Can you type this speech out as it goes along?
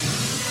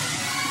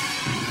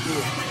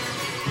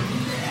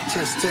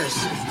Test.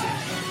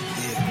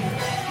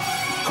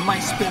 I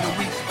might spend a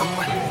week.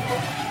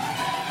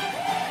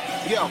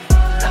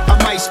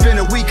 I might spend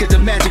a week at the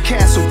Magic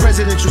Castle.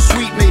 Presidential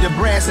suite made of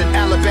brass and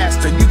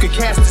alabaster. You could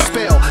cast a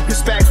spell.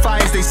 This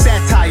backfires, they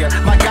satire.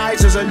 My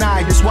geysers are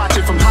nigh, just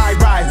watching from high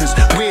rises.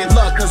 Weird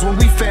luck, cause when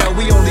we fail,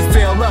 we only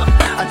fail up.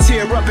 I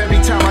tear up every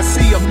time I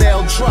see a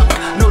mail truck.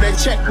 Know that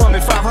check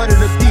coming, 500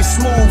 of these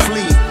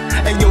smoothly.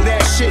 And yo,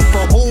 that shit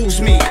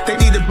behooves me. They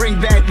need to bring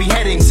back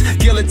beheadings.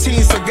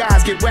 Guillotines for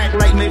guys get whacked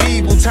like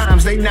medieval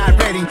times. They not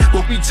ready.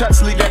 What we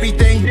touch, leave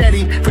everything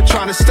ready. For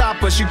trying to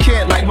stop us, you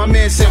can't. Like my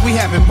man said, we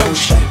having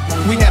motion.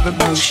 We having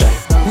motion.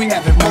 We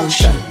having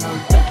motion.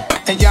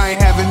 And y'all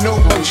ain't having no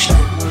motion.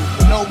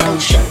 No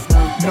motion.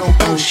 No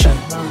motion.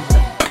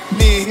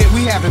 Me and here,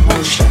 we having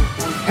motion.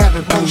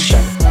 Having motion.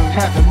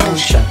 Having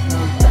motion.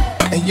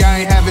 And y'all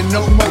ain't having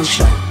no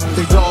motion.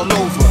 They all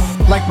over.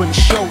 Like when the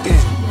show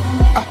ends.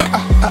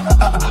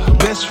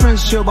 Best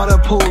friends chill by the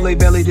pool, lay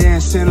belly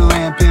dancing,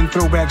 lamping,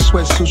 throwback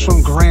sweatsuits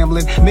from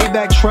Grambling,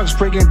 Maybach trucks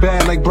breaking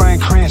bad like Bryan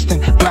Cranston,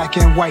 black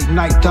and white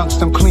night dunks,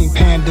 them clean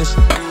pandas.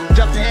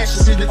 Dump the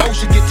ashes in the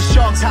ocean, get the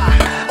sharks high.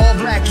 All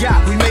black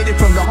yacht, we made it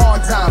from the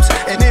hard times.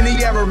 And in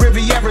the era,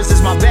 Rivieras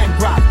is my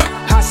backdrop.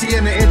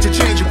 Hacienda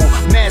interchangeable,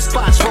 mad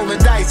spots rolling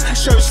dice.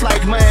 Shirts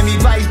like Miami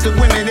Vice, the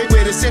women they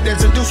wear to sit there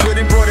seduced with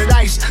embroidered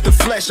ice. The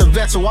flesh a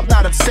vessel, I'm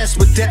not obsessed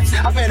with death.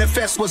 I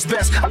manifest what's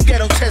best, I'm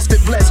ghetto tested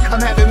blessed. I'm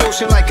having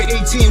motion like an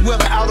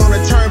 18-wheeler out on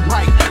a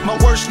turnpike. My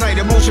worst night,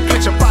 a motion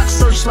picture box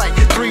searchlight.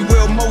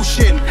 3-wheel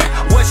motion,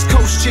 West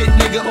Coast shit,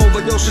 nigga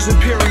overdoses.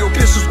 Imperial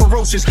pistols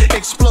ferocious,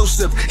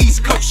 explosive,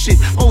 East Coast shit.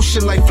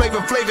 Motion like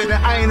Flavor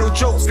that I ain't no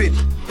joke fit.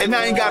 And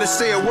I ain't gotta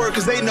say a word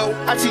cause they know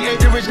I see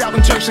Anchorage out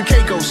in Turks and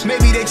Caicos.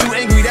 Maybe they too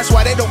angry, that's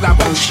why they don't got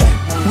motion.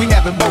 We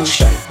having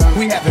motion,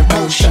 we having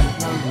motion.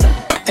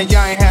 And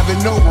y'all ain't having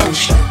no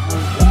motion.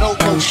 No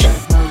motion,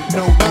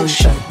 no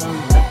motion.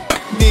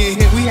 Me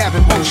and here, we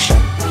having motion.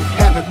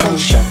 Having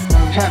motion,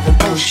 having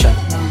motion.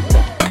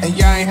 And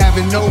y'all ain't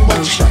having no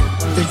motion.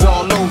 It's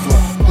all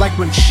over, like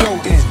when the show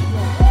ends.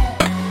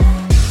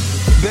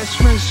 Best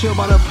friends chill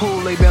by the pool,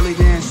 lay belly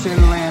dancing,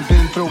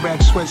 lamping, throwback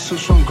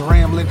sweatsuits from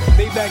Grambling,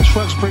 Maybach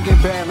trucks breaking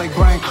bad like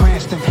Bryan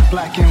Cranston,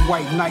 black and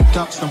white night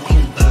dunks, them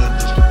clean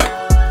pandas.